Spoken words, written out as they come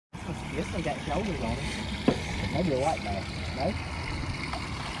This one got shoulders on it. Maybe a white bass.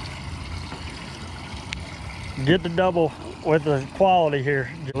 No? Get the double with the quality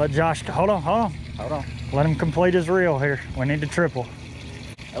here. Let Josh, hold on. Let him complete his reel here. We need the triple.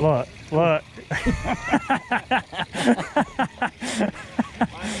 Look.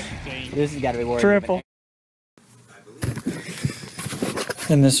 This has got to be worth Triple.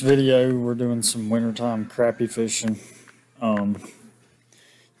 In this video, we're doing some wintertime crappie fishing.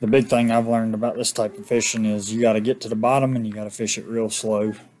 The big thing I've learned about this type of fishing is you got to get to the bottom and you got to fish it real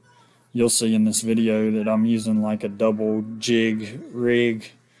slow. You'll see in this video that I'm using like a double jig rig.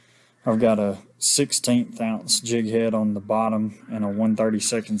 I've got a 1/16 ounce jig head on the bottom and a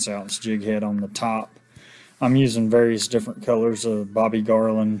 1/32 ounce jig head on the top. I'm using various different colors of Bobby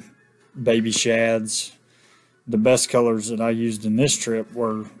Garland baby shads. The best colors that I used in this trip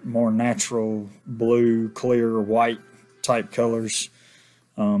were more natural blue, clear, white type colors.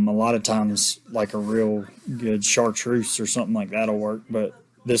 A lot of times like a real good chartreuse or something like that'll work, but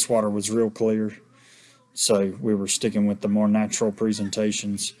this water was real clear, so we were sticking with the more natural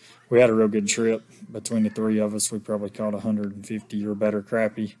presentations. We had a real good trip. Between the three of us, we probably caught 150 or better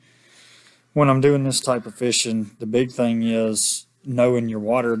crappie. When I'm doing this type of fishing, the big thing is knowing your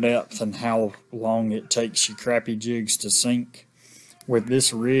water depth and how long it takes your crappie jigs to sink. With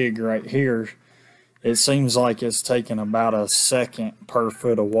this rig right here, it seems like it's taking about a second per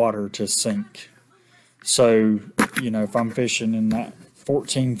foot of water to sink. So, you know, if I'm fishing in that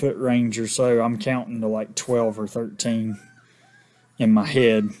 14-foot range or so, I'm counting to like 12 or 13 in my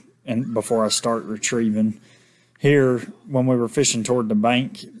head and before I start retrieving. Here, when we were fishing toward the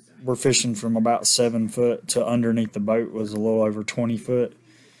bank, we're fishing from about 7 foot to underneath the boat was a little over 20 foot.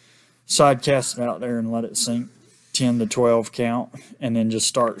 So I'd cast it out there and let it sink 10 to 12 count, and then just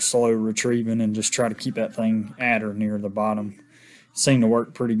start slow retrieving and just try to keep that thing at or near the bottom. It seemed to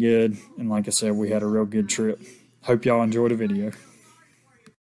work pretty good, and like I said, we had a real good trip. Hope y'all enjoyed the video.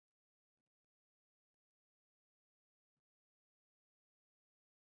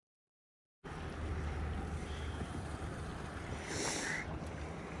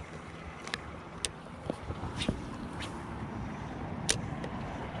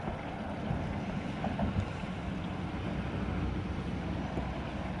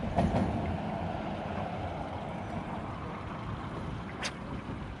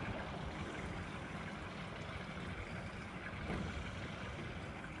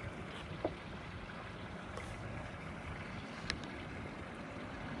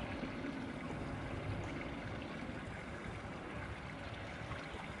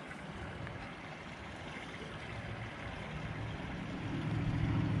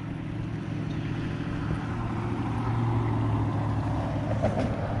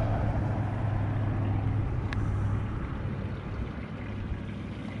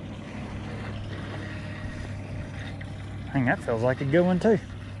 Dang, that feels like a good one too.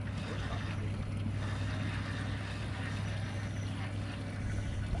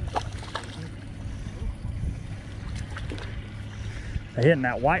 They hitting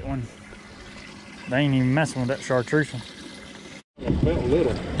that white one. They ain't even messing with that chartreuse one. It felt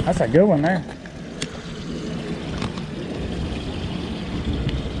little. That's a good one there.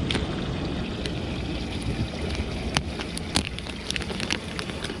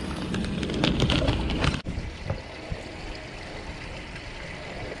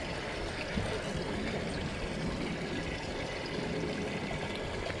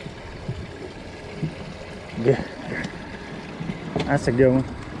 Yeah, that's a good one.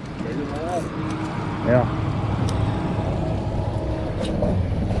 Yeah.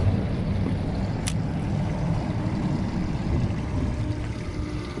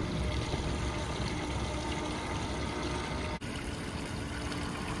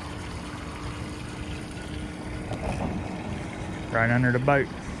 Right under the boat.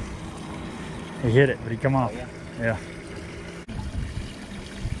 He hit it, but he come off. Oh, yeah.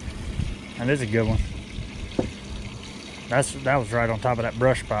 That is a good one. That was right on top of that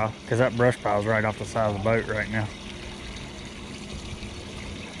brush pile, because that brush pile is right off the side of the boat right now.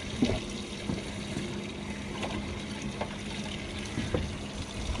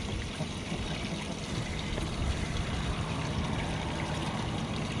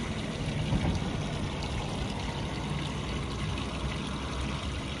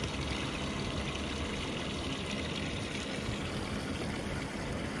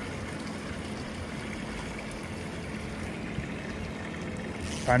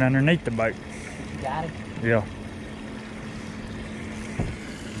 Right underneath the boat. Got it? Yeah.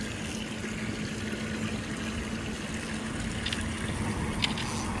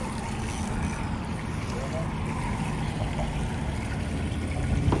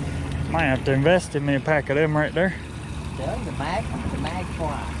 Might have to invest in me a pack of them right there. The mag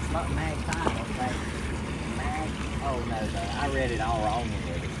fly. It's not mag pie, okay? Mag. Oh no, I read it all wrong in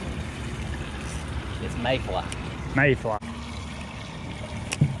there. It's mayfly. Mayfly.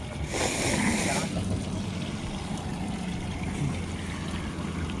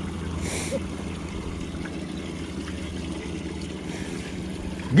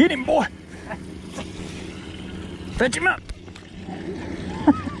 Get him, boy. Fetch him up.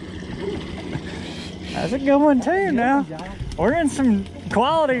 That's a good one too now. We're in some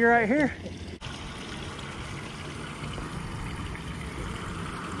quality right here.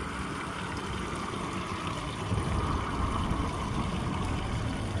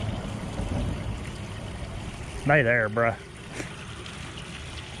 They there, bruh.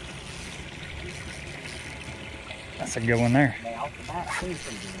 That's a good one there.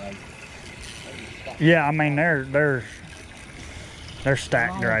 Yeah, I mean they're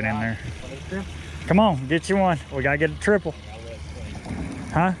stacked right in there. Come on, get you one. We gotta get a triple.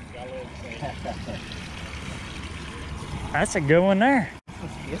 Huh? That's a good one there.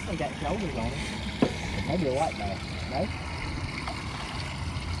 This one got shoulders on it. Maybe a white bass.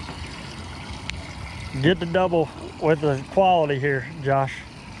 No? Get the double with the quality here, Josh.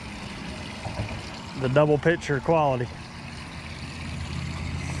 The double picture quality.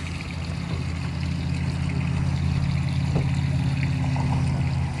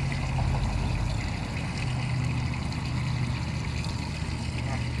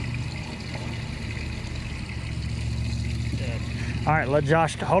 All right, let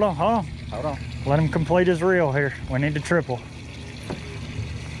Josh, hold on. Let him complete his reel here. We need to triple.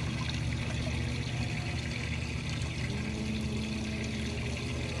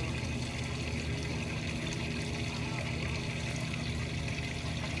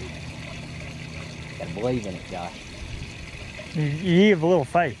 Gotta believe in it, Josh. You have a little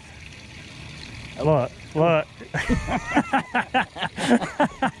faith. Look.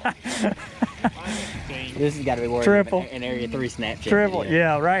 This has got to be worth Triple. an Area 3 Snapchat. Triple, Video.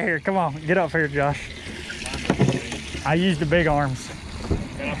 yeah, right here. Come on, get up here, Josh. I used the big arms.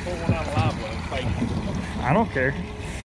 Can I pull one out of live well? I don't care.